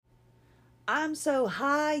I'm so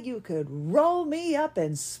high you could roll me up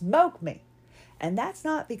and smoke me. And that's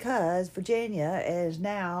not because Virginia is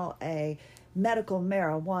now a medical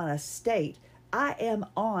marijuana state. I am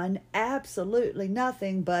on absolutely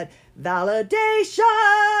nothing but validation.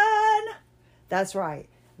 That's right.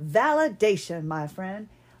 Validation, my friend.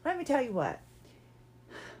 Let me tell you what.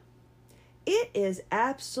 It is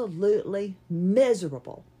absolutely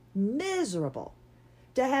miserable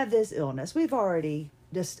to have this illness. We've already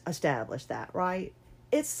just established that, right?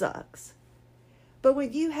 It sucks. But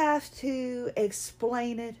when you have to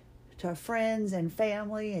explain it to friends and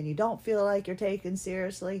family and you don't feel like you're taken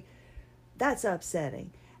seriously, that's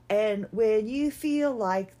upsetting. And when you feel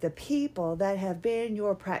like the people that have been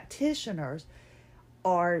your practitioners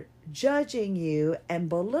are judging you and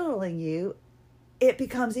belittling you, it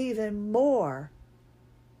becomes even more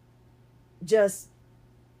just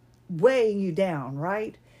weighing you down,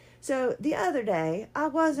 right? So the other day, I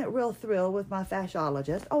wasn't real thrilled with my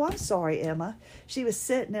fasciologist. Oh, I'm sorry, Emma. She was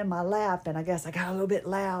sitting in my lap, and I guess I got a little bit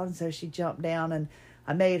loud, and so she jumped down, and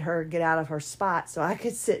I made her get out of her spot so I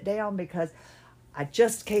could sit down because I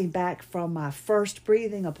just came back from my first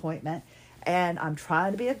breathing appointment, and I'm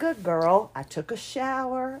trying to be a good girl. I took a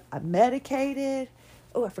shower. I medicated.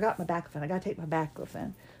 Oh, I forgot my baclofen. I got to take my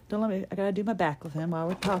baclofen. I got to do my baclofen while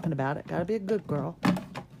we're talking about it. Got to be a good girl.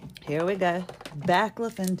 Here we go.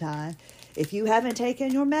 Baclofen time. If you haven't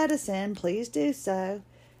taken your medicine, please do so.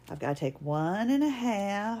 I've got to take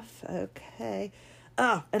 1.5. Okay.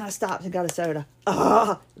 Oh, and I stopped and got a soda.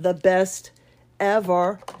 Oh, the best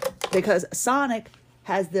ever. Because Sonic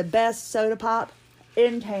has the best soda pop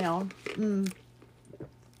in town.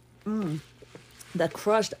 The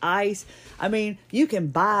crushed ice. I mean, you can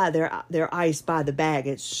buy their ice by the bag.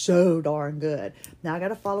 It's so darn good. Now I got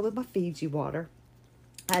to follow with my Fiji water.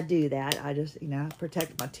 I do that. I just,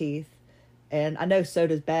 protect my teeth. And I know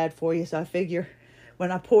soda's bad for you, so I figure when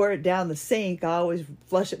I pour it down the sink, I always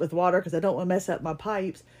flush it with water because I don't want to mess up my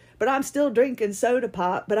pipes. But I'm still drinking soda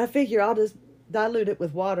pop, but I figure I'll just dilute it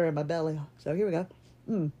with water in my belly. So here we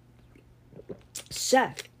go.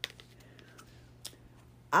 So,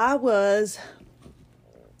 I was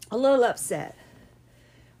a little upset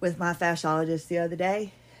with my fasciologist the other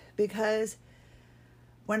day because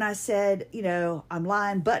when I said, I'm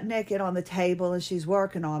lying butt naked on the table and she's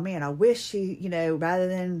working on me, and I wish she, rather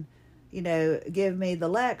than, give me the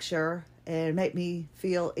lecture and make me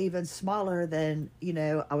feel even smaller than,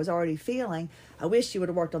 I was already feeling, I wish she would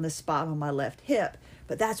have worked on this spot on my left hip.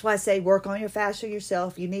 But that's why I say work on your fascia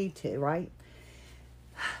yourself. You need to, right?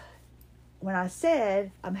 When I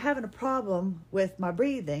said I'm having a problem with my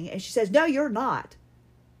breathing, and she says, no, you're not.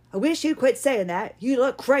 I wish you'd quit saying that. You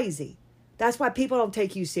look crazy. That's why people don't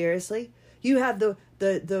take you seriously. You have the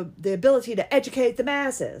ability to educate the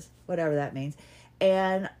masses, whatever that means.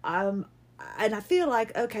 And I feel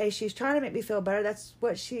like, okay, she's trying to make me feel better. That's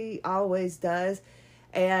what she always does.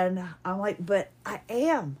 And I'm like, but I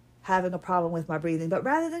am having a problem with my breathing. But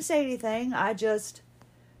rather than say anything, I just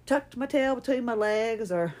tucked my tail between my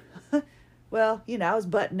legs, or, well, I was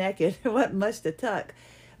butt naked. It wasn't much to tuck.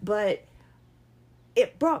 But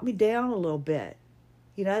it brought me down a little bit.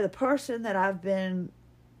 The person that I've been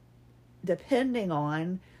depending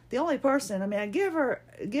on, the only person, I give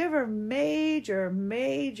her major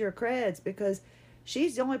creds because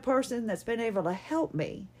she's the only person that's been able to help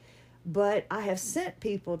me. But I have sent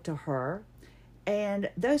people to her,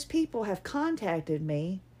 and those people have contacted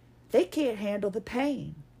me. They can't handle the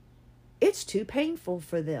pain. It's too painful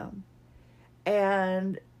for them.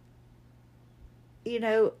 And,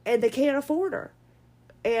 and they can't afford her.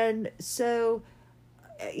 And so,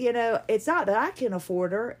 it's not that I can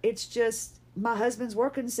afford her. It's just my husband's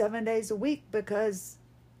working 7 days a week because,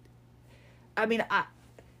 I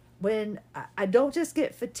don't just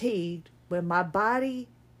get fatigued. When my body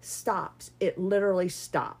stops, it literally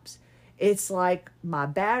stops. It's like my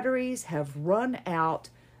batteries have run out.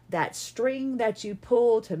 That string that you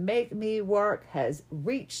pull to make me work has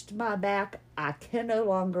reached my back. I can no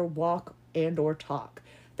longer walk and or talk.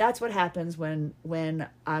 That's what happens when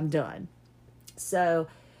I'm done. So,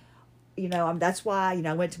 that's why,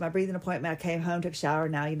 I went to my breathing appointment. I came home, took a shower.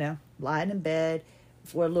 Now, lying in bed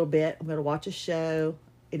for a little bit. I'm going to watch a show.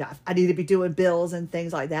 I need to be doing bills and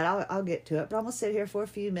things like that. I'll get to it. But I'm going to sit here for a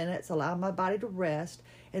few minutes, allow my body to rest,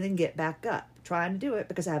 and then get back up. Trying to do it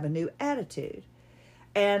because I have a new attitude.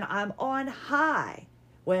 And I'm on high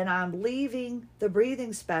when I'm leaving the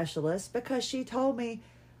breathing specialist because she told me,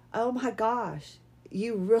 oh my gosh,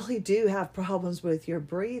 you really do have problems with your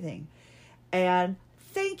breathing. And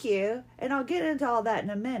thank you. And I'll get into all that in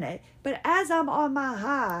a minute. But as I'm on my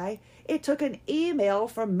high, it took an email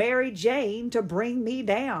from Mary Jane to bring me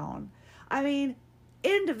down. I mean,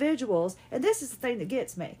 individuals, and this is the thing that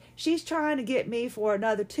gets me. She's trying to get me for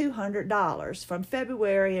another $200 from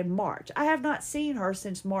February and March. I have not seen her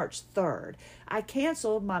since March 3rd. I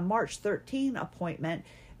canceled my March 13 appointment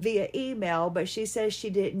via email, but she says she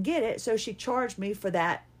didn't get it, so she charged me for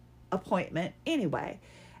that appointment anyway.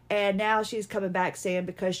 And now she's coming back saying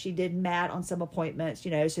because she did MAT on some appointments,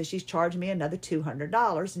 so she's charging me another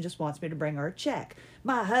 $200 and just wants me to bring her a check.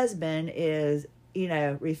 My husband is,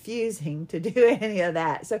 refusing to do any of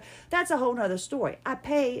that. So that's a whole nother story. I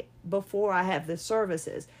pay before I have the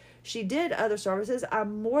services. She did other services.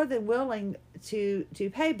 I'm more than willing to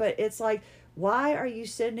pay, but it's like, why are you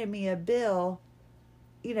sending me a bill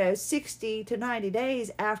 60 to 90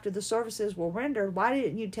 days after the services were rendered? Why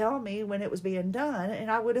didn't you tell me when it was being done?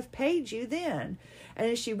 And I would have paid you then.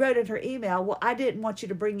 And she wrote in her email, well, I didn't want you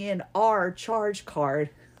to bring in our charge card.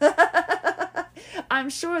 I'm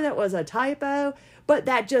sure that was a typo, but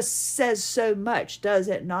that just says so much, does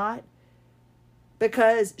it not?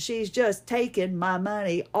 Because she's just taken my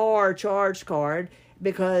money, our charge card,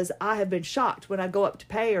 because I have been shocked when I go up to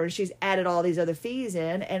pay her and she's added all these other fees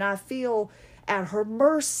in, and I feel at her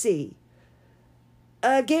mercy.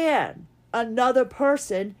 Again, another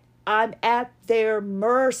person, I'm at their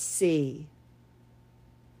mercy.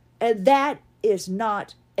 And that is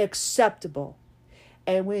not acceptable.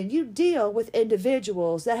 And when you deal with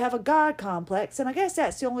individuals that have a God complex, and I guess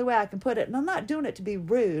that's the only way I can put it, and I'm not doing it to be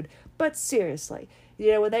rude, but seriously,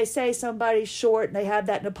 when they say somebody's short and they have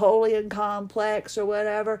that Napoleon complex or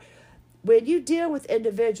whatever, when you deal with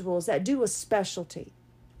individuals that do a specialty,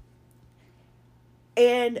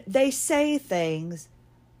 and they say things,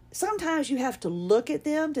 sometimes you have to look at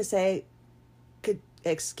them to say, did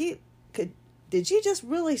you just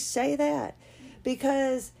really say that?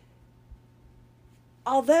 Because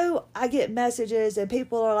although I get messages and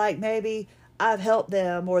people are like, maybe I've helped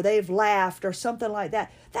them or they've laughed or something like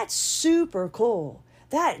that, that's super cool.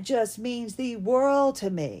 That just means the world to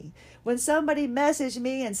me. When somebody messages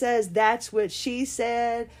me and says that's what she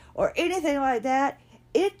said or anything like that,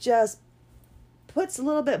 it just puts a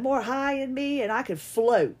little bit more high in me and I could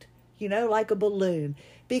float, like a balloon,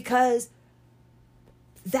 because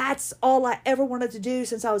that's all I ever wanted to do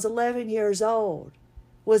since I was 11 years old,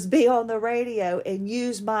 was be on the radio and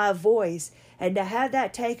use my voice. And to have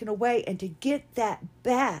that taken away and to get that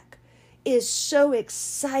back is so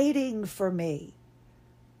exciting for me.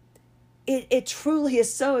 It truly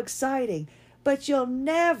is so exciting. But you'll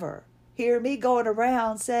never hear me going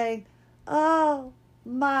around saying, oh,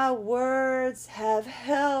 my words have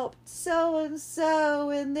helped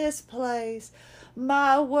so-and-so in this place.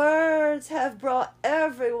 My words have brought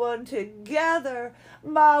everyone together.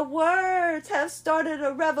 My words have started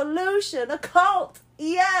a revolution, a cult.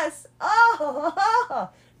 Yes. Oh.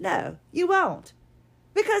 No, you won't.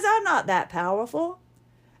 Because I'm not that powerful.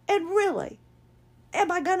 And really,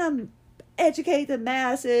 am I going to educate the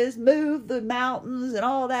masses, move the mountains and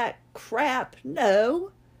all that crap?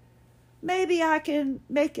 No. Maybe I can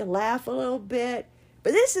make you laugh a little bit.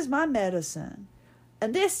 But this is my medicine.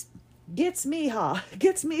 And this gets me off.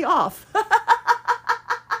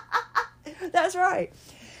 That's right.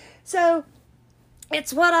 So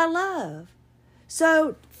it's what I love.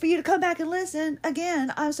 So for you to come back and listen,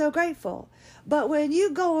 again, I'm so grateful. But when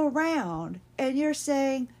you go around and you're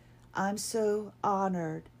saying, I'm so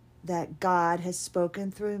honored that God has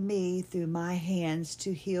spoken through me, through my hands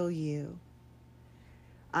to heal you.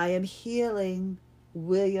 I am healing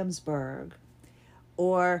Williamsburg.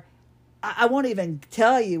 Or I won't even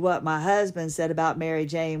tell you what my husband said about Mary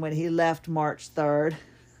Jane when he left March 3rd.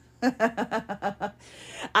 I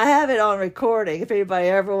have it on recording if anybody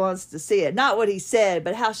ever wants to see it. Not what he said,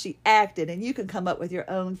 but how she acted. And you can come up with your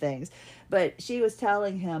own things. But she was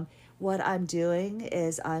telling him, what I'm doing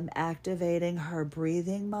is I'm activating her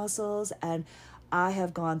breathing muscles. And I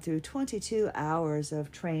have gone through 22 hours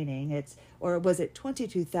of training. Or was it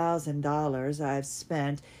 $22,000 I've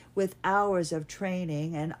spent with hours of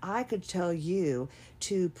training, and I could tell you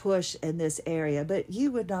to push in this area, but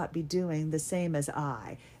you would not be doing the same as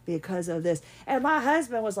I because of this. And my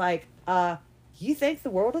husband was like, you think the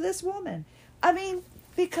world of this woman? I mean,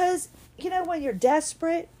 because, when you're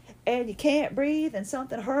desperate and you can't breathe and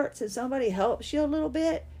something hurts and somebody helps you a little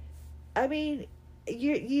bit, I mean,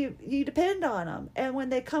 you depend on them. And when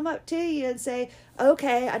they come up to you and say,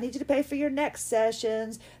 okay, I need you to pay for your next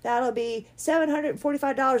sessions, that'll be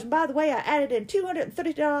 $745. And by the way, I added in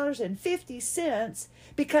 $230.50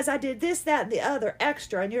 because I did this, that, and the other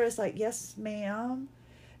extra. And you're just like, yes, ma'am.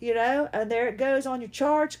 And there it goes on your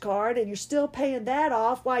charge card, and you're still paying that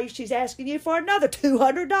off while she's asking you for another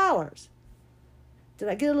 $200. Did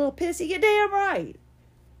I get a little pissy? You're damn right.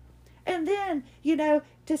 And then,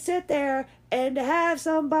 to sit there and to have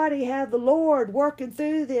somebody have the Lord working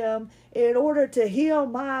through them in order to heal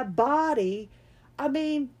my body, I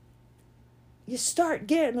mean, you start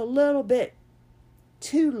getting a little bit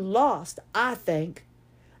too lost, I think.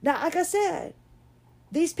 Now, like I said,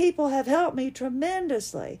 these people have helped me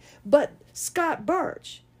tremendously. But Scott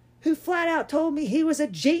Birch, who flat out told me he was a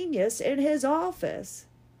genius in his office.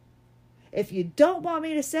 If you don't want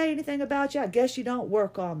me to say anything about you, I guess you don't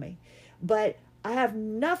work on me. But I have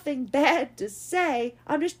nothing bad to say.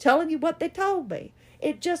 I'm just telling you what they told me.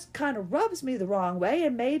 It just kind of rubs me the wrong way,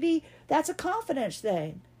 and maybe that's a confidence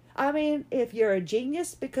thing. I mean, if you're a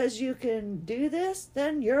genius because you can do this,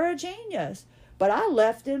 then you're a genius. But I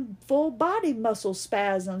left in full body muscle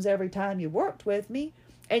spasms every time you worked with me,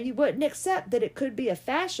 and you wouldn't accept that it could be a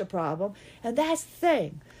fascia problem. And that's the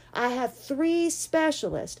thing. I have 3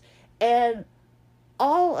 specialists, and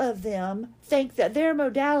all of them think that their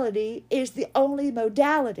modality is the only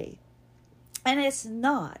modality. And it's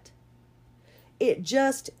not. It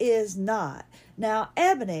just is not. Now,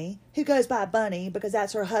 Ebony, who goes by Bunny because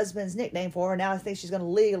that's her husband's nickname for her, now I think she's going to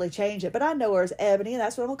legally change it, but I know her as Ebony, and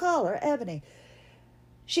that's what I'm going to call her, Ebony.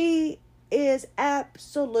 She is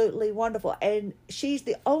absolutely wonderful, and she's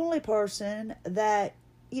the only person that,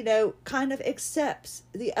 kind of accepts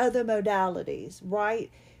the other modalities, right?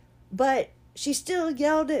 But she still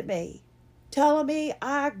yelled at me, telling me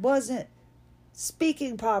I wasn't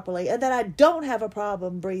speaking properly and that I don't have a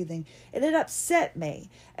problem breathing, and it upset me.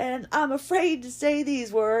 And I'm afraid to say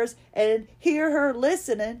these words and hear her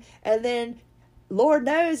listening, and then Lord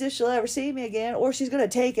knows if she'll ever see me again, or she's going to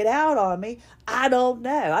take it out on me. I don't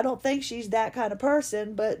know. I don't think she's that kind of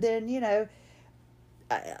person, but then,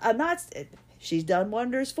 I'm not, she's done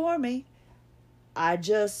wonders for me. I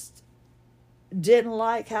just didn't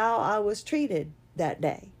like how I was treated that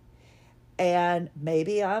day. And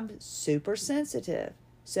maybe I'm super sensitive.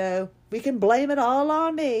 So we can blame it all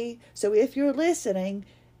on me. So if you're listening,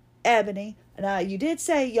 Ebony, now you did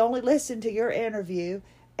say you only listened to your interview,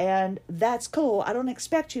 and that's cool. I don't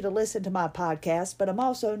expect you to listen to my podcast, but I'm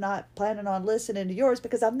also not planning on listening to yours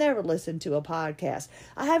because I've never listened to a podcast.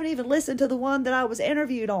 I haven't even listened to the one that I was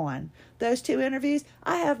interviewed on. Those 2 interviews,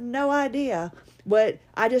 I have no idea what,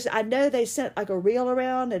 I know they sent like a reel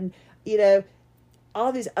around, and,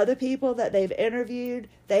 all these other people that they've interviewed,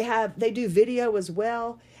 they do video as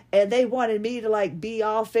well, and they wanted me to like be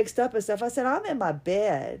all fixed up and stuff. I said, I'm in my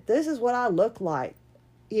bed. This is what I look like.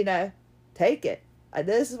 Take it.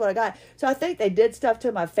 This is what I got. So I think they did stuff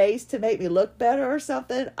to my face to make me look better or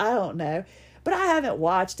something. I don't know. But I haven't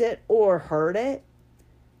watched it or heard it.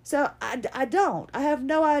 So I don't. I have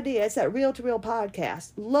no idea. It's that Reel to Reel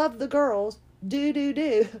podcast. Love the girls. Do.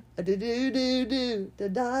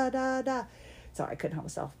 Da. Sorry, I couldn't help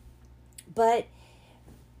myself. But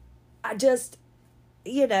I just,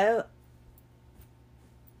 I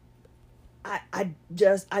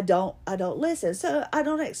don't listen. So I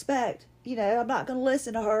don't expect, I'm not going to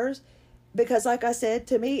listen to hers because, like I said,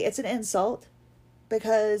 to me, it's an insult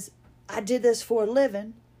because I did this for a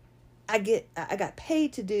living. I got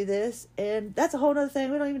paid to do this, and that's a whole other thing.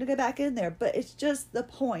 We don't even go back in there, but it's just the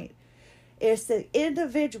point. It's the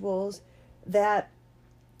individuals that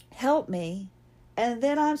help me, and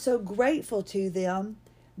then I'm so grateful to them,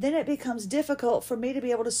 then it becomes difficult for me to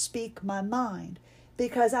be able to speak my mind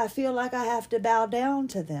because I feel like I have to bow down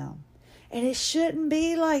to them. And it shouldn't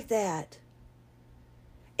be like that.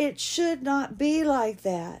 It should not be like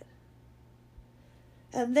that.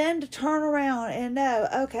 And then to turn around and know,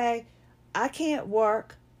 okay, I can't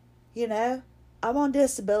work, I'm on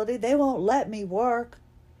disability, they won't let me work.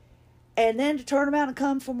 And then to turn around and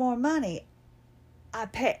come for more money. I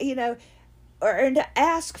pay, and to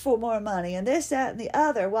ask for more money and this, that, and the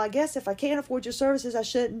other. Well, I guess if I can't afford your services, I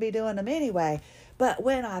shouldn't be doing them anyway. But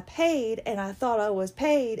when I paid and I thought I was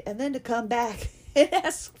paid, and then to come back and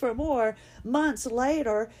ask for more months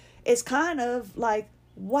later, it's kind of like,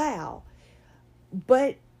 wow.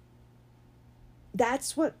 But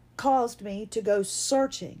that's what caused me to go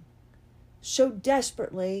searching so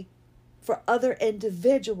desperately for other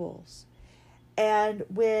individuals. And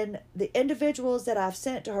when the individuals that I've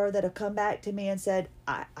sent to her that have come back to me and said,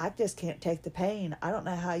 I just can't take the pain. I don't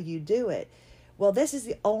know how you do it. Well, this is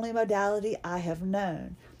the only modality I have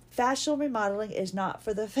known. Fascial remodeling is not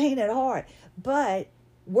for the faint at heart, but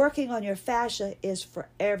working on your fascia is for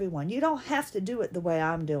everyone. You don't have to do it the way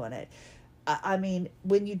I'm doing it. I mean,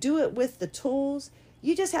 when you do it with the tools,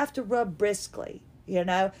 you just have to rub briskly.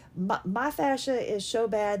 My fascia is so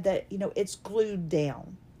bad that, it's glued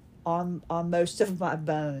down on most of my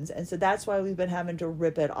bones. And so that's why we've been having to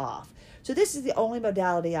rip it off. So this is the only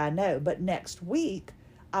modality I know. But next week,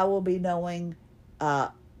 I will be knowing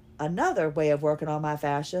another way of working on my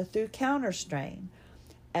fascia through counter strain.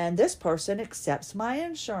 And this person accepts my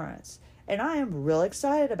insurance. And I am real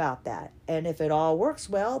excited about that. And if it all works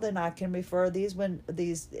well, then I can refer these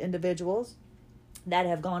individuals that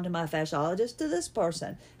have gone to my fasciologist to this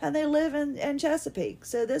person. And they live in Chesapeake.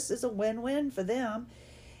 So this is a win-win for them.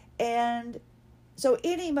 And so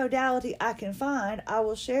any modality I can find, I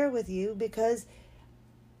will share with you, because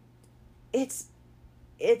it's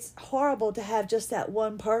horrible to have just that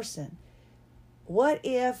one person. What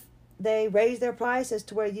if they raise their prices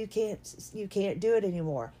to where you can't do it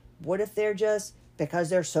anymore? What if they're just,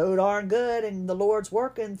 because they're so darn good and the Lord's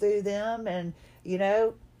working through them, and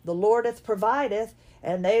the Lordeth provideth,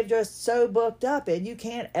 and they've just so booked up and you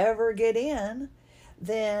can't ever get in,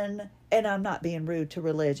 then, and I'm not being rude to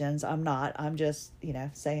religions, I'm just,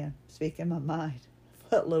 saying, speaking my mind,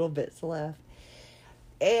 what little bits left.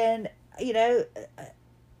 And,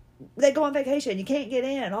 they go on vacation, you can't get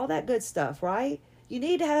in, all that good stuff, right? You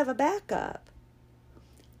need to have a backup.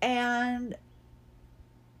 And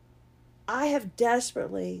I have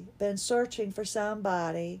desperately been searching for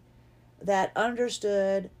somebody that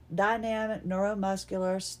understood dynamic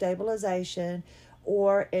neuromuscular stabilization,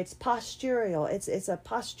 or it's postural. It's a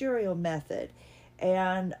postural method,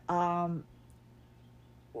 and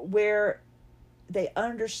where they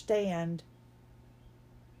understand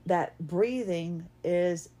that breathing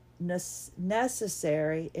is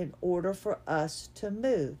necessary in order for us to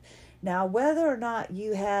move. Now, whether or not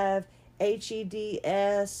you have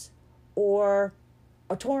HEDS or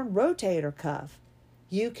a torn rotator cuff,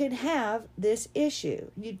 you can have this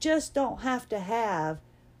issue. You just don't have to have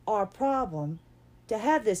our problem to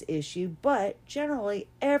have this issue, but generally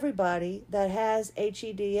everybody that has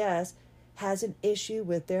HEDS has an issue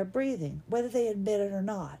with their breathing, whether they admit it or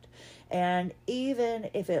not. And even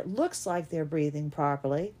if it looks like they're breathing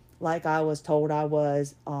properly, like I was told I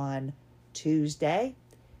was on Tuesday,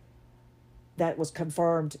 that was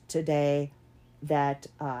confirmed today that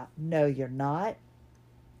no, you're not.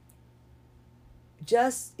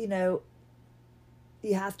 Just, you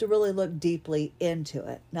have to really look deeply into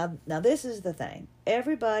it. Now this is the thing.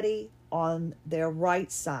 Everybody on their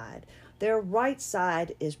right side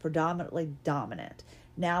is predominantly dominant.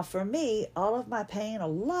 Now for me, a lot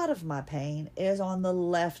of my pain is on the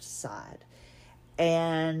left side.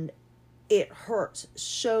 And it hurts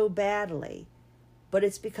so badly, but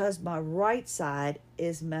it's because my right side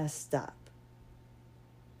is messed up.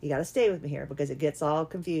 You got to stay with me here because it gets all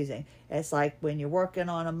confusing. It's like when you're working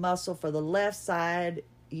on a muscle for the left side,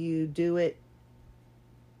 you do it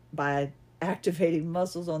by activating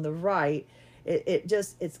muscles on the right.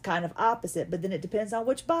 It's kind of opposite, but then it depends on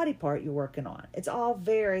which body part you're working on. It's all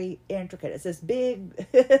very intricate. It's this big,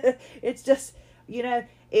 it's just,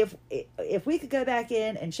 if we could go back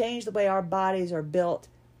in and change the way our bodies are built,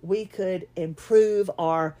 we could improve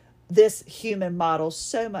this human model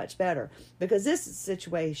so much better. Because this is a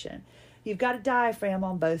situation, you've got a diaphragm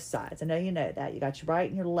on both sides. I know you know that. You got your right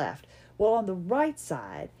and your left. Well, on the right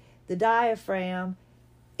side, the diaphragm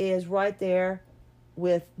is right there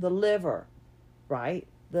with the liver, right?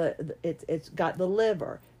 It's got the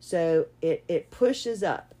liver, so it pushes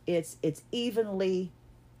up. It's evenly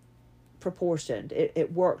proportioned.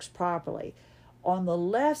 It works properly. On the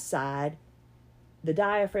left side, the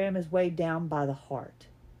diaphragm is weighed down by the heart.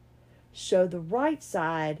 So the right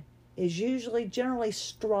side is generally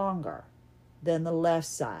stronger than the left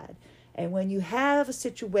side. And when you have a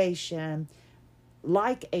situation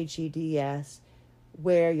like HEDS,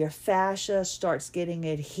 where your fascia starts getting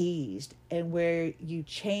adhesed and where you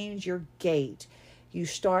change your gait, you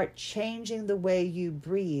start changing the way you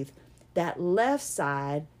breathe, that left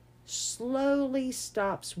side slowly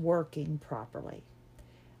stops working properly.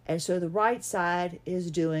 And so the right side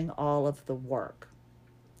is doing all of the work.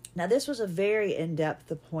 Now, this was a very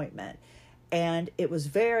in-depth appointment, and it was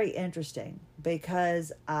very interesting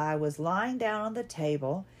because I was lying down on the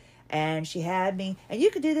table, and she had me, and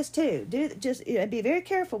you can do this too. Be very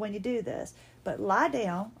careful when you do this, but lie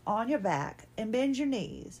down on your back and bend your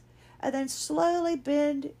knees, and then slowly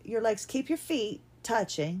bend your legs. Keep your feet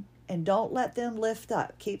touching, and don't let them lift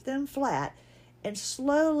up. Keep them flat, and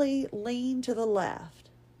slowly lean to the left.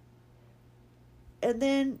 And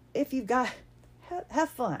then, if you've got, have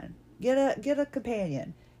fun. Get a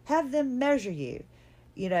companion. Have them measure you.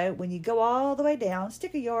 When you go all the way down,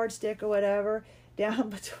 stick a yardstick or whatever down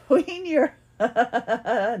between your,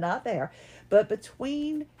 not there, but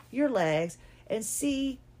between your legs, and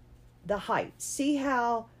see the height. See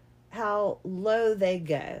how low they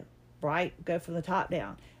go, right? Go from the top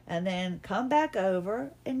down. And then come back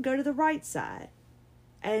over and go to the right side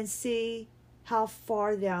and see how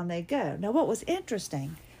far down they go. Now, what was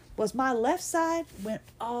interesting was my left side went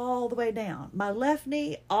all the way down. My left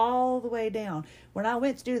knee all the way down. When I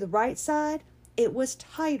went to do the right side, it was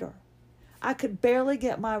tighter. I could barely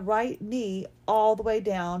get my right knee all the way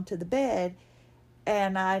down to the bed,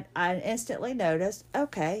 and I instantly noticed,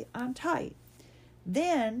 okay, I'm tight.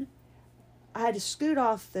 Then I had to scoot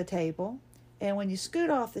off the table, and when you scoot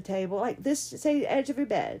off the table, like this, say the edge of your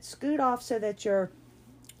bed, scoot off so that your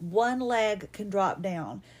one leg can drop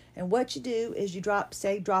down. And what you do is you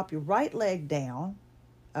drop your right leg down,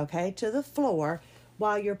 okay, to the floor,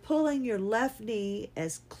 while you're pulling your left knee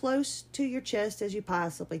as close to your chest as you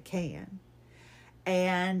possibly can.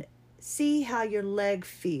 And see how your leg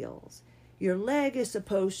feels. Your leg is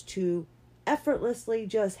supposed to effortlessly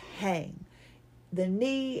just hang. The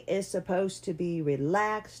knee is supposed to be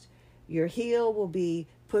relaxed. Your heel will be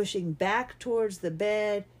pushing back towards the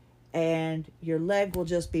bed, and your leg will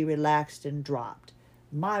just be relaxed and dropped.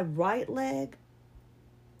 My right leg,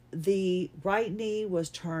 the right knee was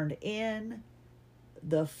turned in.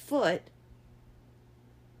 The foot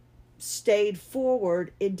stayed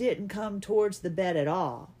forward. It didn't come towards the bed at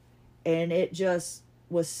all, and it just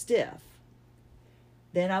was stiff.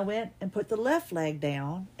 Then I went and put the left leg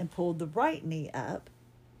down and pulled the right knee up.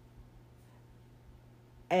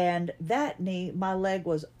 And that knee, my leg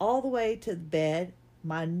was all the way to the bed.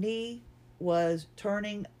 My knee was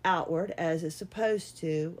turning outward as it's supposed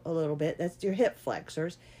to a little bit. That's your hip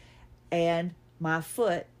flexors. And my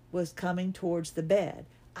foot was coming towards the bed.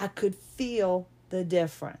 I could feel the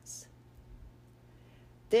difference.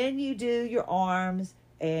 Then you do your arms,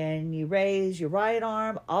 and you raise your right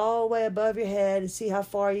arm all the way above your head and see how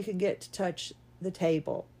far you can get to touch the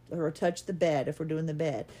table or touch the bed if we're doing the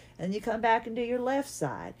bed. And you come back and do your left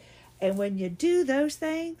side. And when you do those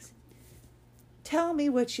things, tell me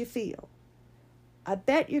what you feel. I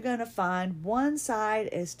bet you're going to find one side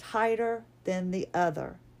is tighter than the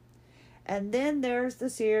other. And then there's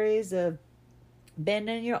the series of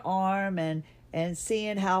bending your arm and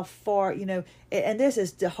seeing how far, and this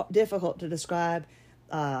is difficult to describe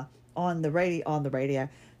on the radio.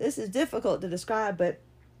 This is difficult to describe, but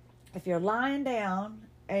if you're lying down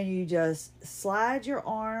and you just slide your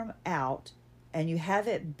arm out and you have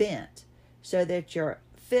it bent so that your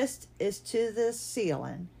fist is to the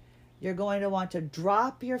ceiling, you're going to want to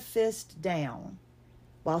drop your fist down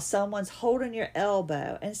while someone's holding your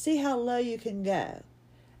elbow and see how low you can go.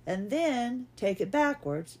 And then take it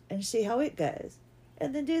backwards and see how it goes.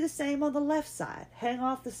 And then do the same on the left side. Hang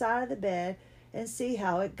off the side of the bed and see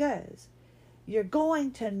how it goes. You're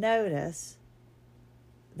going to notice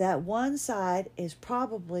that one side is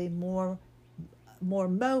probably more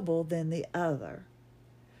mobile than the other.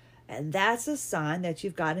 And that's a sign that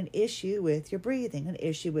you've got an issue with your breathing, an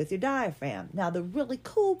issue with your diaphragm. Now, the really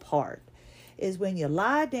cool part is when you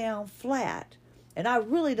lie down flat, and I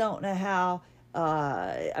really don't know how,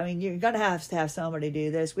 you're going to have somebody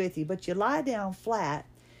do this with you, but you lie down flat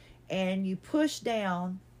and you push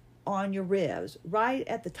down on your ribs, right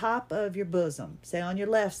at the top of your bosom, say on your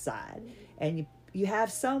left side, and you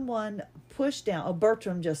have someone push down. Oh,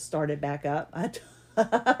 Bertram just started back up,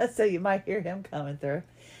 so you might hear him coming through.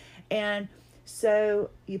 And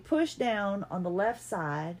so you push down on the left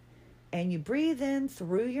side, and you breathe in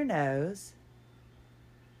through your nose,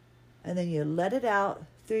 and then you let it out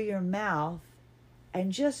through your mouth,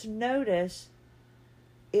 and just notice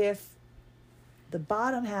if the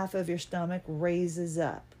bottom half of your stomach raises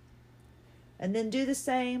up. And then do the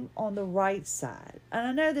same on the right side. And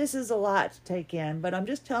I know this is a lot to take in, but I'm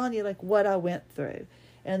just telling you like what I went through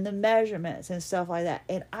and the measurements and stuff like that.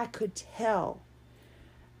 And I could tell.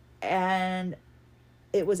 And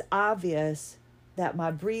it was obvious that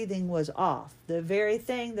my breathing was off. The very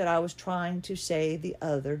thing that I was trying to say the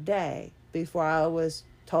other day before I was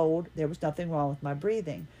told there was nothing wrong with my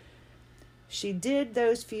breathing. She did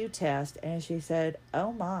those few tests and she said,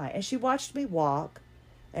 oh my. And she watched me walk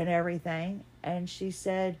and everything. And she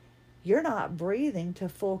said, you're not breathing to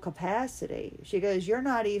full capacity. She goes, you're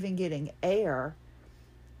not even getting air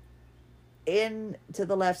into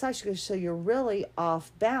the left side. She goes, so you're really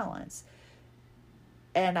off balance.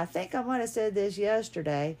 And I think I might have said this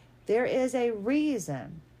yesterday. There is a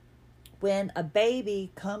reason when a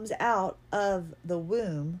baby comes out of the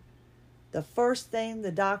womb, the first thing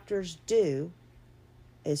the doctors do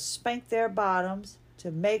is spank their bottoms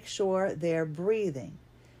to make sure they're breathing.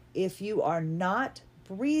 If you are not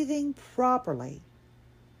breathing properly,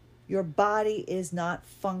 your body is not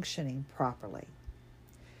functioning properly.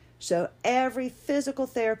 So every physical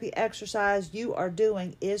therapy exercise you are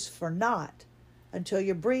doing is for naught until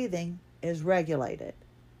your breathing is regulated.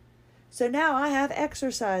 So now I have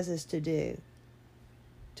exercises to do.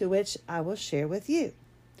 to which I will share with you.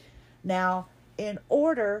 Now, in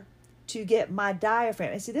order to get my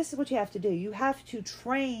diaphragm, and see, this is what you have to do. You have to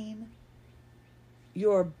train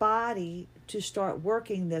your body to start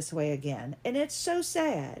working this way again. And it's so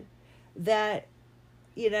sad that,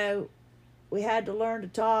 we had to learn to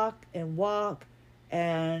talk and walk.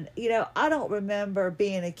 And, I don't remember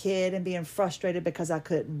being a kid and being frustrated because I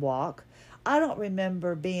couldn't walk. I don't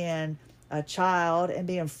remember being a child and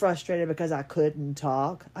being frustrated because I couldn't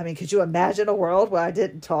talk. I mean, could you imagine a world where I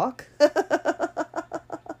didn't talk?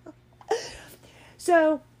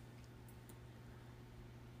 So,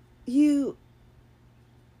 you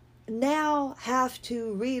now have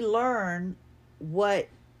to relearn what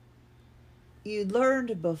you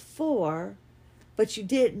learned before, but you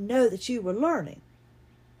didn't know that you were learning.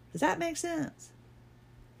 Does that make sense?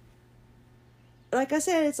 Like I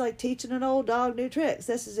said, it's like teaching an old dog new tricks.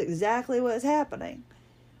 This is exactly what's happening.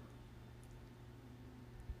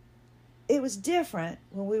 It was different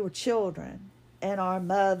when we were children, and our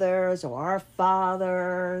mothers or our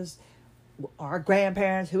fathers, our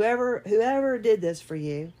grandparents, whoever did this for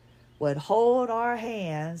you, would hold our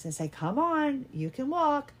hands and say, come on, you can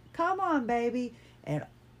walk. Come on, baby. And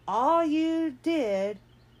all you did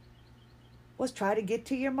was try to get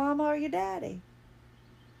to your mama or your daddy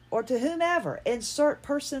or to whomever. Insert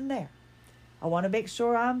person there. I want to make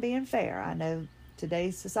sure I'm being fair. I know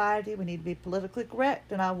today's society, we need to be politically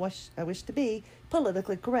correct, and I wish to be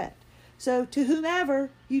politically correct. So to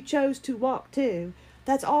whomever you chose to walk to,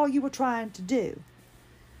 that's all you were trying to do.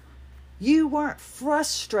 You weren't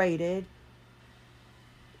frustrated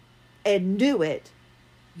and knew it.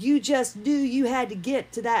 You just knew you had to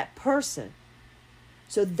get to that person.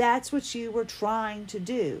 So that's what you were trying to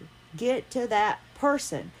do. Get to that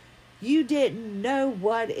person. You didn't know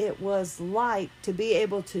what it was like to be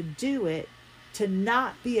able to do it, to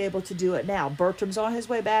not be able to do it now. Bertram's on his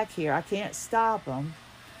way back here. I can't stop him.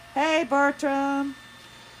 Hey, Bertram.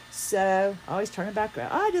 So, always turning back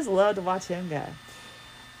around. I just love to watch him go.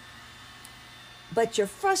 But you're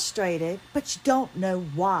frustrated, but you don't know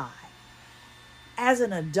why. As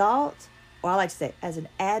an adult, or I like to say, as an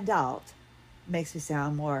adult, makes me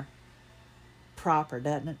sound more proper,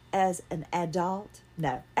 doesn't it? As an adult?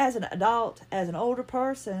 No. As an adult, as an older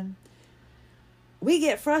person, we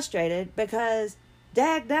get frustrated because,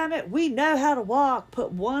 dagnammit, we know how to walk,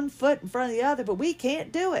 put one foot in front of the other, but we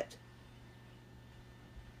can't do it.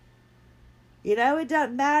 It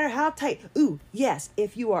doesn't matter how tight. Ooh, yes,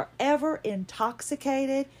 if you are ever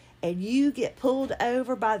intoxicated and you get pulled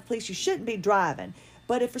over by the police, you shouldn't be driving.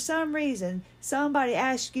 But if for some reason somebody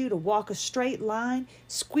asks you to walk a straight line,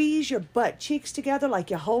 squeeze your butt cheeks together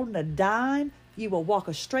like you're holding a dime, you will walk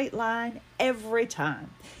a straight line every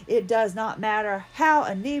time. It does not matter how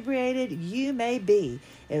inebriated you may be.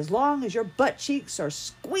 As long as your butt cheeks are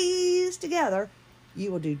squeezed together,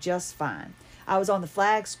 you will do just fine. I was on the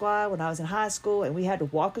flag squad when I was in high school, and we had to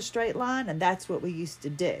walk a straight line, and that's what we used to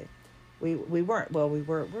do. We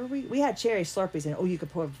had cherry Slurpees, and you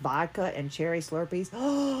could pour vodka and cherry Slurpees.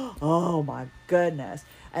 Oh my goodness.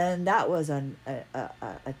 And that was a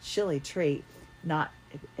chilly treat. Not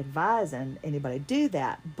advising anybody to do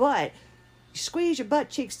that, but you squeeze your butt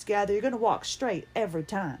cheeks together, you're going to walk straight every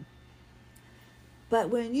time. But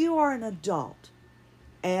when you are an adult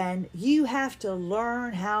and you have to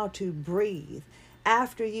learn how to breathe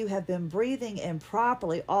after you have been breathing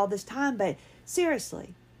improperly all this time, but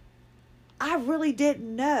seriously, I really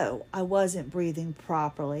didn't know I wasn't breathing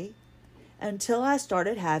properly until I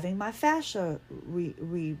started having my fascia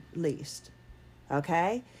released,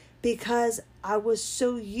 okay? Because I was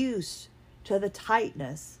so used to the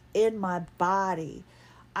tightness in my body,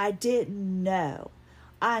 I didn't know.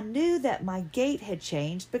 I knew that my gait had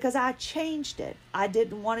changed because I changed it. I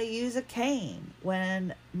didn't want to use a cane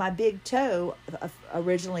when my big toe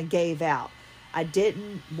originally gave out. I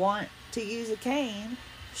didn't want to use a cane,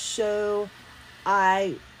 so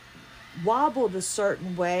I wobbled a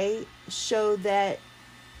certain way so that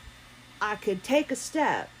I could take a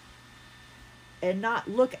step and not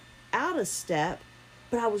look out a step,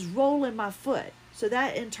 but I was rolling my foot. So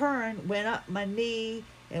that in turn went up my knee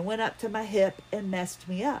and went up to my hip and messed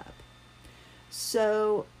me up.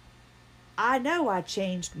 So I know I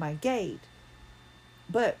changed my gait,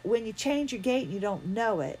 but when you change your gait and you don't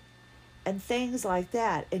know it, and things like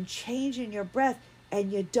that, and changing your breath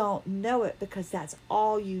and you don't know it because that's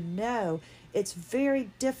all you know, it's very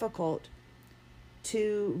difficult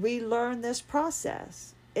to relearn this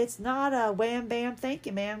process. It's not a wham bam thank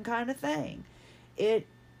you ma'am kind of thing. It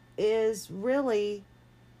is really,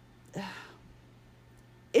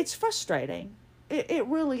 it's frustrating. It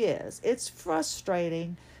really is. It's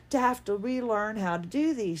frustrating to have to relearn how to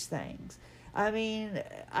do these things. I mean,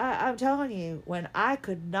 I'm telling you, when I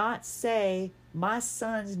could not say my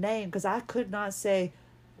son's name, because I could not say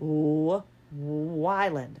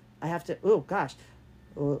Wyland. I have to, oh gosh,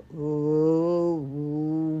 Wyland.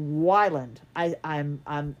 I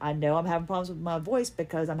know I'm having problems with my voice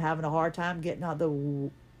because I'm having a hard time getting out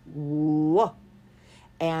the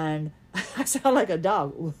and I sound like a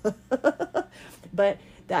dog. But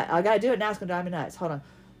that I gotta do it now. It's gonna drive me nuts. Hold on.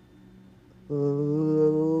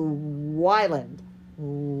 Wyland.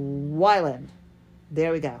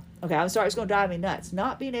 There we go. Okay, I'm sorry. It's gonna drive me nuts.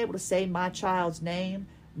 Not being able to say my child's name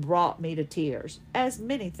brought me to tears, as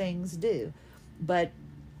many things do. But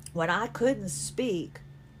when I couldn't speak,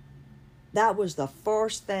 that was the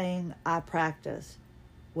first thing I practiced,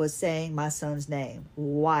 was saying my son's name,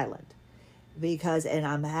 Wyland. Because, and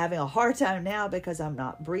I'm having a hard time now because I'm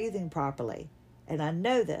not breathing properly. And I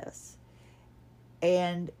know this.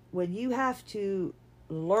 And when you have to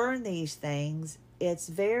learn these things, it's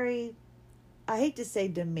very, I hate to say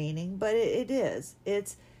demeaning, but it is.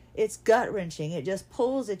 It's gut-wrenching. It just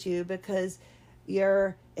pulls at you because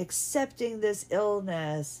you're accepting this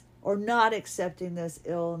illness or not accepting this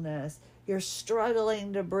illness. You're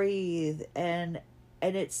struggling to breathe, and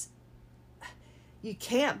it's, you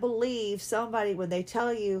can't believe somebody when they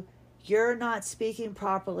tell you you're not speaking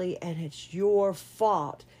properly and it's your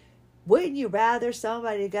fault. Wouldn't you rather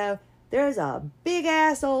somebody go, there's a big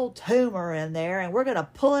ass old tumor in there and we're going to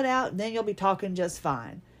pull it out and then you'll be talking just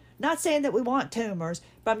fine. Not saying that we want tumors,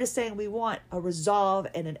 but I'm just saying we want a resolve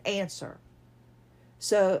and an answer.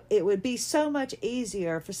 So it would be so much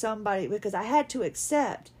easier for somebody, because I had to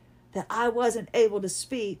accept that I wasn't able to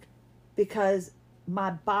speak because my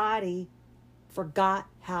body forgot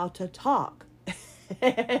how to talk.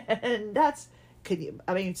 And that's,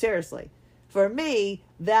 seriously, for me,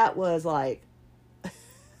 that was like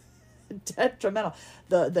detrimental.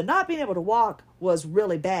 The not being able to walk was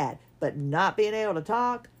really bad, but not being able to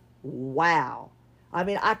talk, wow. I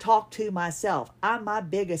mean, I talk to myself. I'm my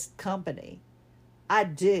biggest company. I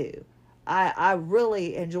do. I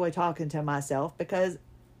really enjoy talking to myself because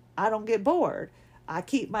I don't get bored. I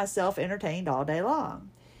keep myself entertained all day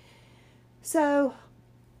long. So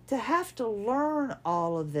to have to learn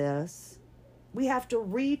all of this, we have to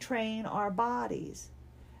retrain our bodies.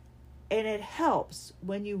 And it helps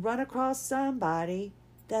when you run across somebody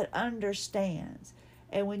that understands.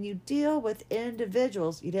 And when you deal with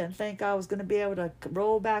individuals, you didn't think I was going to be able to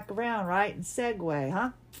roll back around, right, and segue,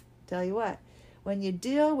 huh? Tell you what, when you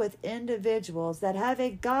deal with individuals that have a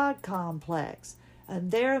God complex,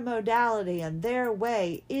 and their modality and their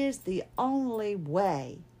way is the only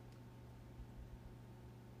way,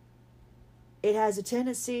 it has a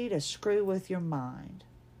tendency to screw with your mind.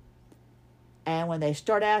 And when they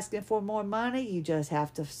start asking for more money, you just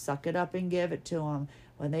have to suck it up and give it to them.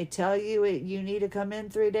 When they tell you you need to come in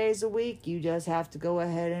 3 days a week, you just have to go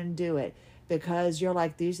ahead and do it. Because you're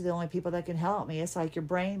like, these are the only people that can help me. It's like you're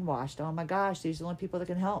brainwashed. Oh my gosh, these are the only people that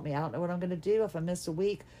can help me. I don't know what I'm going to do if I miss a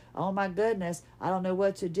week. Oh my goodness, I don't know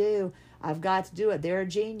what to do. I've got to do it. They're a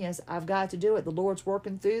genius. I've got to do it. The Lord's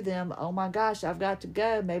working through them. Oh my gosh, I've got to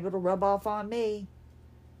go. Maybe it'll rub off on me.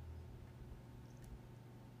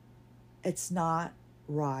 It's not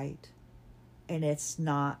right. And it's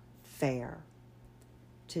not fair.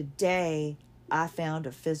 Today, I found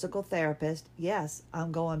a physical therapist. Yes,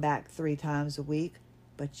 I'm going back 3 times a week.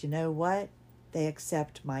 But you know what? They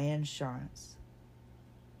accept my insurance.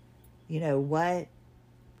 You know what?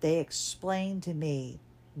 They explained to me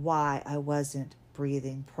why I wasn't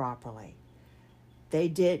breathing properly. They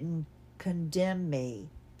didn't condemn me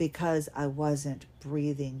because I wasn't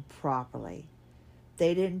breathing properly.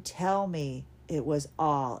 They didn't tell me it was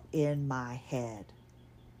all in my head.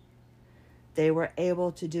 They were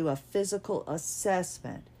able to do a physical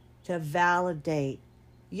assessment to validate,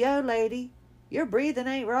 yo, lady, your breathing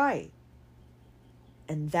ain't right.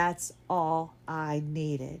 And that's all I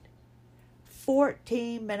needed.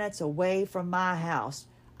 14 minutes away from my house.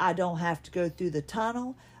 I don't have to go through the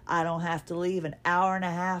tunnel. I don't have to leave an hour and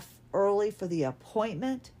a half early for the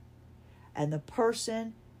appointment. And the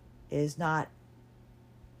person is not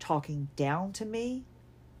talking down to me.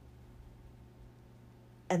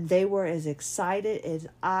 And they were as excited as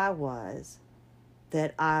I was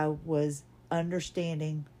that I was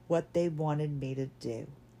understanding what they wanted me to do.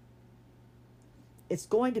 It's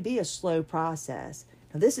going to be a slow process.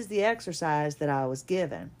 Now, this is the exercise that I was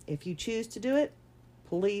given. If you choose to do it,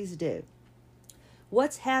 please do.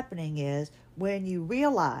 What's happening is when you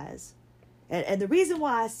realize, and the reason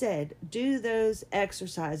why I said do those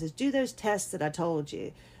exercises, do those tests that I told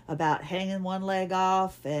you about hanging one leg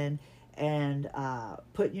off and and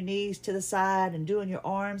putting your knees to the side and doing your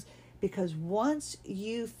arms, because once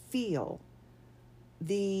you feel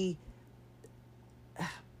the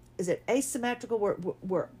is it asymmetrical?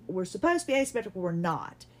 We're supposed to be asymmetrical. We're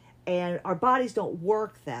not, and our bodies don't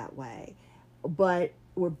work that way, but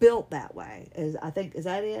we're built that way. Is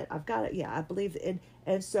that it? I've got it. Yeah, I believe it.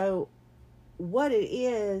 And so, what it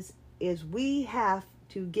is we have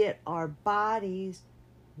to get our bodies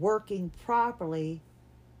working properly,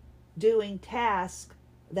 doing tasks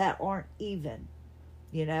that aren't even.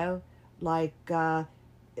 Like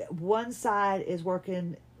one side is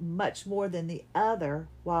working much more than the other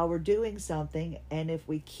while we're doing something. And if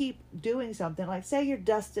we keep doing something, like say you're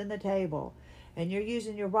dusting the table and you're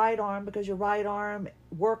using your right arm because your right arm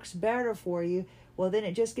works better for you, well, then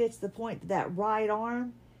it just gets to the point that right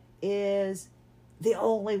arm is the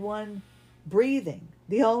only one breathing,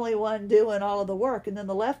 the only one doing all of the work. And then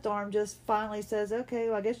the left arm just finally says, okay,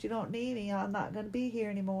 well, I guess you don't need me. I'm not going to be here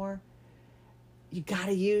anymore. You got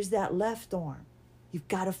to use that left arm. You've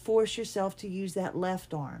got to force yourself to use that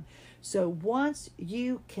left arm. So once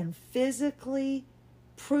you can physically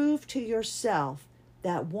prove to yourself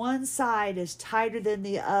that one side is tighter than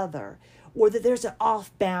the other, or that there's an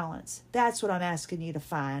off balance, that's what I'm asking you to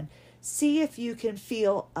find. See if you can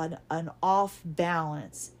feel an off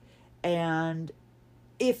balance. And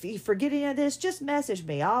if you forget any of this, just message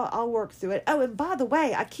me. I'll work through it. Oh, and by the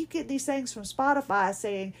way, I keep getting these things from Spotify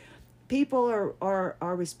saying people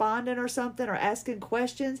are responding or something, or asking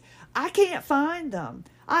questions. I can't find them.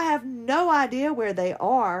 I have no idea where they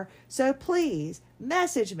are. So please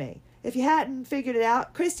message me. If you hadn't figured it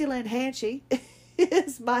out, Christy Lynn Hanchy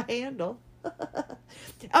is my handle.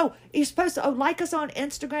 Oh, you're supposed to like us on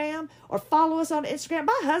Instagram or follow us on Instagram.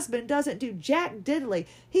 My husband doesn't do jack diddly.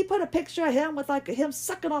 He put a picture of him with like him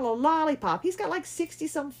sucking on a lollipop. He's got like 60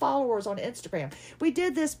 some followers on Instagram. We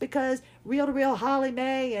did this because Real to Real Holly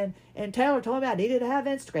Mae and Taylor told me I needed to have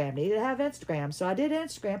Instagram. So I did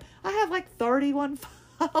Instagram. I have like 31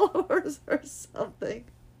 followers or something.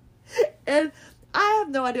 And I have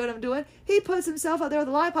no idea what I'm doing. He puts himself out there with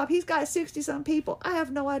a lollipop. He's got 60 some people. I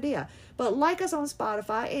have no idea. But like us on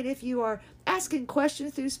Spotify, and if you are asking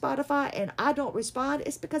questions through Spotify and I don't respond,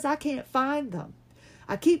 it's because I can't find them.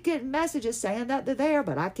 I keep getting messages saying that they're there,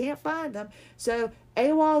 but I can't find them. So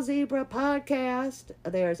AWOL Zebra podcast,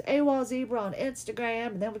 there's AWOL Zebra on Instagram,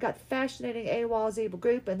 and then we've got the Fascinating AWOL Zebra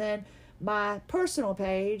group, and then my personal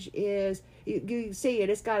page is, you can see it,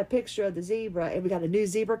 it's got a picture of the zebra, and we got a new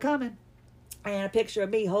zebra coming. And a picture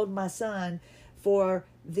of me holding my son for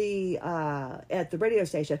the at the radio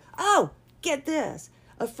station. Oh, get this.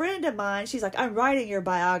 A friend of mine, she's like, I'm writing your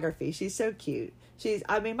biography. She's so cute.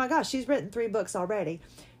 My gosh, she's written 3 books already.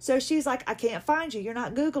 So she's like, I can't find you. You're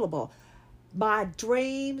not Googleable. My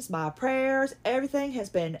dreams, my prayers, everything has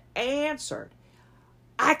been answered.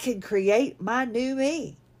 I can create my new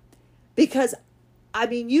me. Because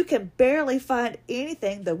you can barely find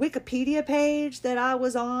anything. The Wikipedia page that I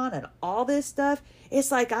was on and all this stuff,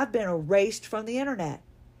 it's like I've been erased from the internet.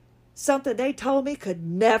 Something they told me could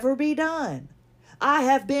never be done. I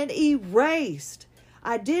have been erased.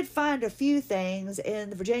 I did find a few things in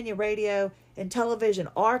the Virginia Radio and Television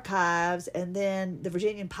archives, and then the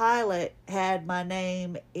Virginian Pilot had my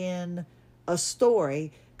name in a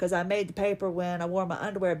story because I made the paper when I wore my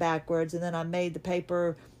underwear backwards, and then I made the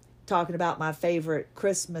paper talking about my favorite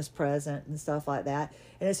Christmas present and stuff like that.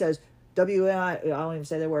 And it says, I don't even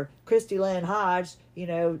say the word, Christy Lynn Hodge,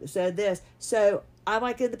 said this. So I'm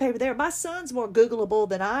like in the paper there. My son's more Googleable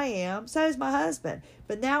than I am. So is my husband.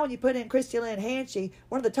 But now when you put in Christy Lynn Hanchy,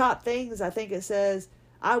 one of the top things, I think it says,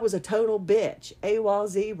 I was a total bitch, AWOL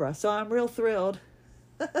Zebra. So I'm real thrilled.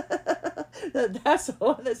 That's the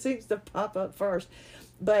one that seems to pop up first.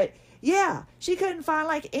 But yeah, she couldn't find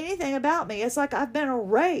like anything about me. It's like I've been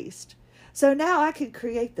erased. So now I can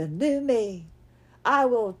create the new me. I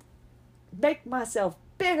will make myself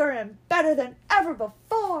bigger and better than ever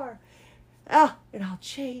before. Oh, and I'll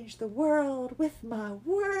change the world with my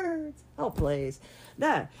words. Oh, please.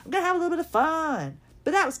 No, I'm going to have a little bit of fun.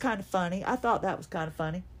 But that was kind of funny. I thought that was kind of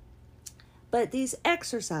funny. But these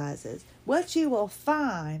exercises, what you will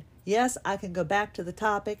find, yes, I can go back to the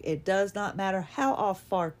topic. It does not matter how off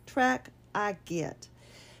far track I get.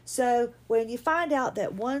 So when you find out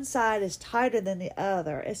that one side is tighter than the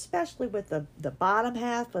other, especially with the bottom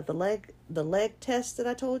half of the leg test that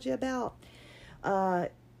I told you about,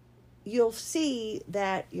 you'll see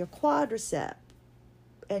that your quadricep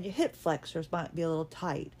and your hip flexors might be a little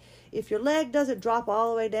tight. If your leg doesn't drop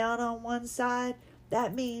all the way down on one side,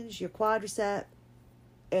 that means your quadricep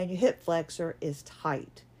and your hip flexor is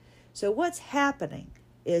tight. So what's happening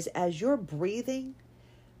is as you're breathing,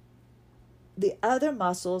 the other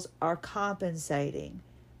muscles are compensating.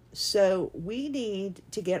 So we need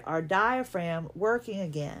to get our diaphragm working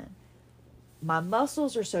again. My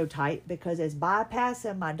muscles are so tight because it's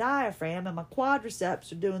bypassing my diaphragm, and my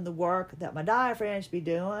quadriceps are doing the work that my diaphragm should be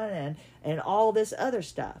doing, and all this other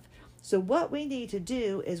stuff. So what we need to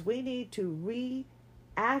do is we need to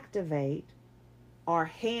reactivate our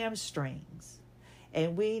hamstrings,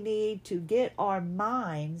 and we need to get our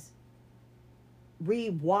minds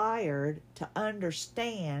rewired to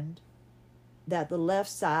understand that the left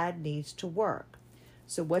side needs to work.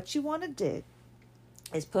 So what you want to do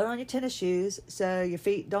is put on your tennis shoes so your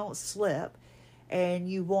feet don't slip, and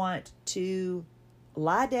you want to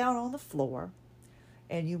lie down on the floor,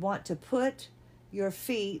 and you want to put your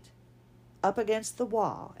feet up against the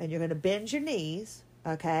wall, and you're going to bend your knees,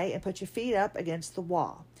 okay, and put your feet up against the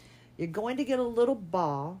wall. You're going to get a little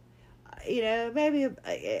ball, maybe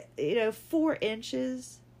 4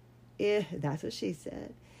 inches. Yeah, that's what she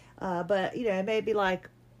said. But maybe like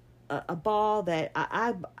a ball that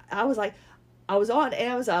I was like, I was on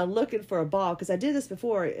Amazon looking for a ball because I did this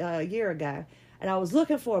before a year ago, and I was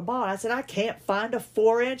looking for a ball. And I said, I can't find a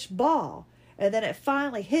 4-inch ball. And then it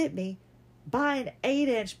finally hit me: buy an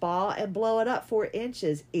 8-inch ball and blow it up 4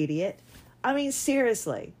 inches, idiot. I mean,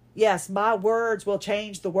 seriously. Yes, my words will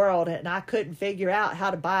change the world, and I couldn't figure out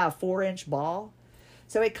how to buy a 4-inch ball.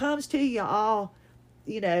 So it comes to you all,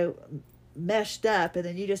 meshed up, and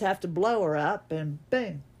then you just have to blow her up, and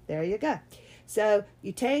boom, there you go. So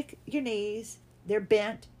you take your knees, they're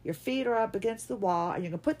bent, your feet are up against the wall, and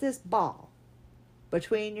you're going to put this ball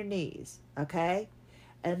between your knees, okay?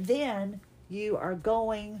 And then you are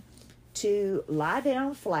going to lie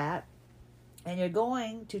down flat, and you're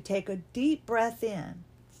going to take a deep breath in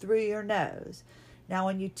through your nose. Now,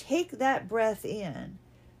 when you take that breath in,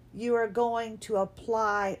 you are going to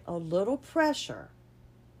apply a little pressure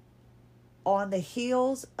on the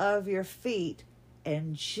heels of your feet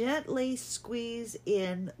and gently squeeze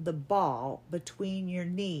in the ball between your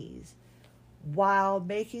knees while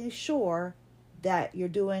making sure that you're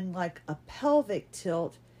doing like a pelvic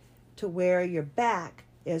tilt to where your back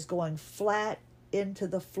is going flat into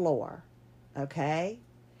the floor, okay?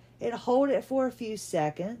 And hold it for a few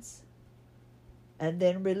seconds and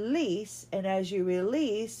then release. And as you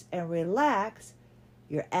release and relax,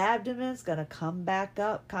 your abdomen's going to come back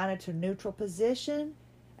up kind of to neutral position,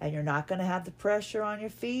 and you're not going to have the pressure on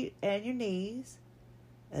your feet and your knees.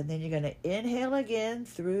 And then you're going to inhale again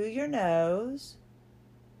through your nose.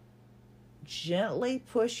 Gently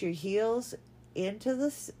push your heels into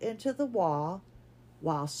the wall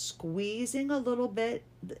while squeezing a little bit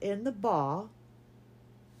in the ball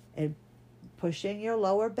and pushing your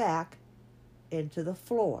lower back into the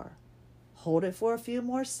floor. Hold it for a few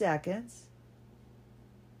more seconds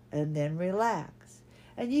and then relax.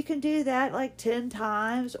 And you can do that like 10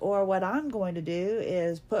 times, or what I'm going to do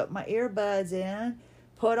is put my earbuds in,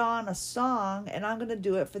 put on a song, and I'm going to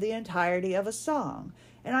do it for the entirety of a song.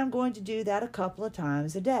 And I'm going to do that a couple of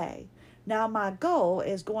times a day. Now, my goal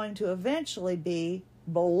is going to eventually be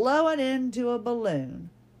blowing into a balloon,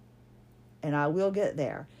 and I will get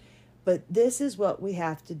there. But this is what we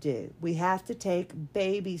have to do. We have to take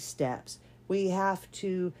baby steps. We have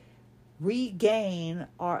to regain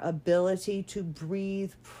our ability to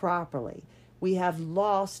breathe properly. We have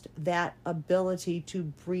lost that ability to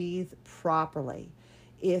breathe properly.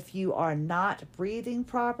 If you are not breathing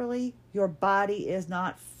properly, your body is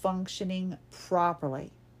not functioning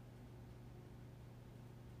properly.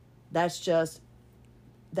 That should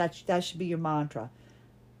be your mantra.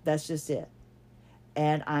 That's just it.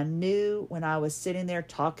 And I knew when I was sitting there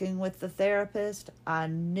talking with the therapist, I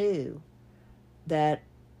knew that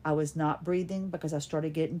I was not breathing because I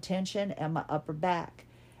started getting tension in my upper back.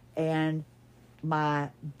 And my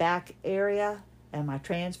back area and my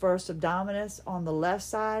transverse abdominis on the left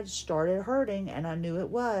side started hurting, and I knew it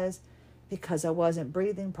was because I wasn't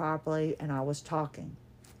breathing properly and I was talking.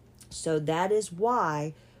 So that is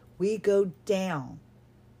why we go down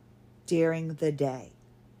during the day,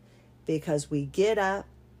 because we get up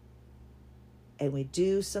and we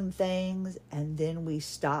do some things and then we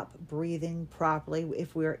stop breathing properly,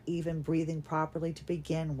 if we're even breathing properly to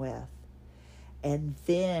begin with. And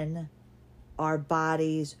then our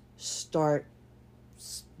bodies start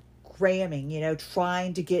cramming,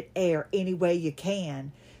 trying to get air any way you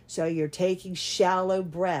can. So you're taking shallow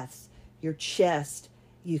breaths. Your chest,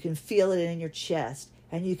 you can feel it in your chest,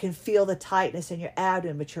 and you can feel the tightness in your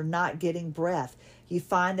abdomen, but you're not getting breath. You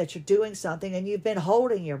find that you're doing something and you've been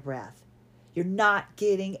holding your breath. You're not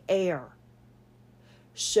getting air.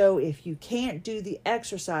 So if you can't do the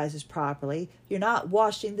exercises properly, you're not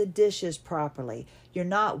washing the dishes properly, you're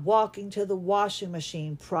not walking to the washing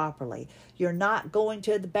machine properly, you're not going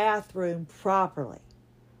to the bathroom properly.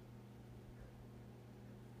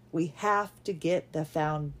 We have to get the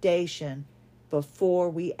foundation before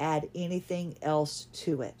we add anything else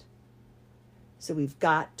to it. So we've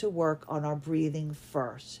got to work on our breathing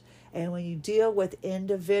first. And when you deal with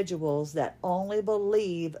individuals that only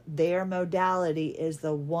believe their modality is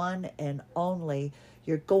the one and only,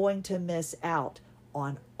 you're going to miss out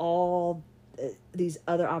on all these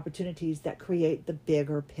other opportunities that create the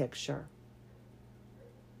bigger picture.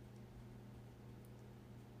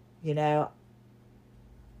 You know,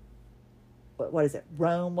 what is it?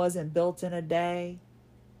 Rome wasn't built in a day.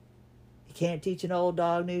 You can't teach an old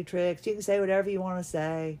dog new tricks. You can say whatever you want to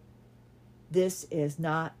say. This is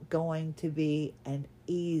not going to be an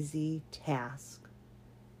easy task,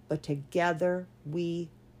 but together we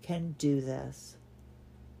can do this.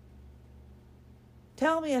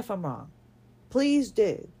 Tell me if I'm wrong. Please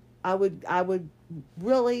do. I would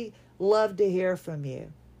really love to hear from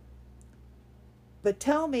you. But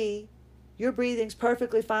tell me your breathing's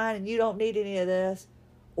perfectly fine and you don't need any of this,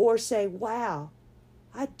 or say, wow,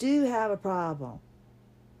 I do have a problem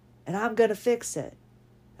and I'm going to fix it.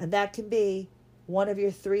 And that can be one of your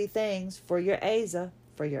 3 things for your AZA,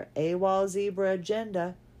 for your AWOL Zebra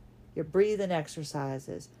agenda, your breathing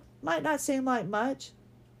exercises. Might not seem like much,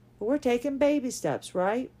 but we're taking baby steps,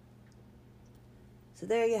 right? So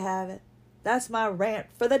there you have it. That's my rant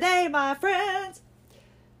for the day, my friends.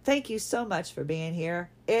 Thank you so much for being here.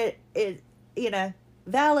 It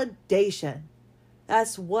validation.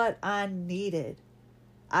 That's what I needed.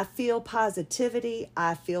 I feel positivity,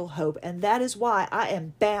 I feel hope, and that is why I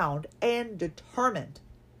am bound and determined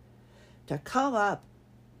to come up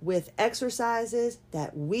with exercises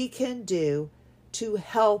that we can do to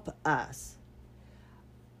help us.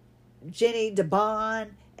 Jenny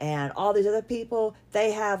DeBon and all these other people,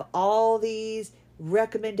 they have all these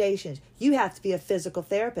recommendations. You have to be a physical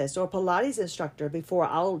therapist or Pilates instructor before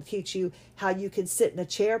I'll teach you how you can sit in a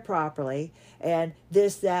chair properly and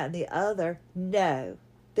this, that, and the other. No.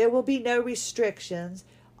 There will be no restrictions.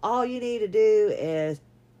 All you need to do is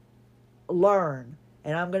learn.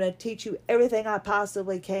 And I'm going to teach you everything I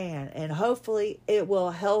possibly can. And hopefully it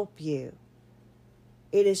will help you.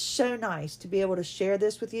 It is so nice to be able to share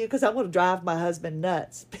this with you because I'm going to drive my husband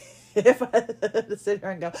nuts. If I sit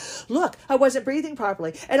here and go, look, I wasn't breathing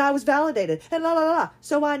properly and I was validated and la la la.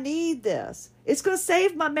 So I need this. It's going to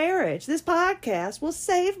save my marriage. This podcast will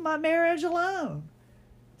save my marriage alone.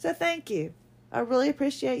 So thank you. I really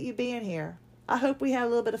appreciate you being here. I hope we had a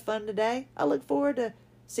little bit of fun today. I look forward to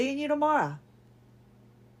seeing you tomorrow.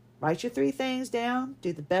 Write your 3 things down.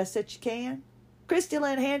 Do the best that you can. Christy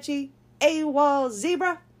Lynn Hanchy, AWOL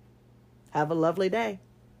Zebra. Have a lovely day.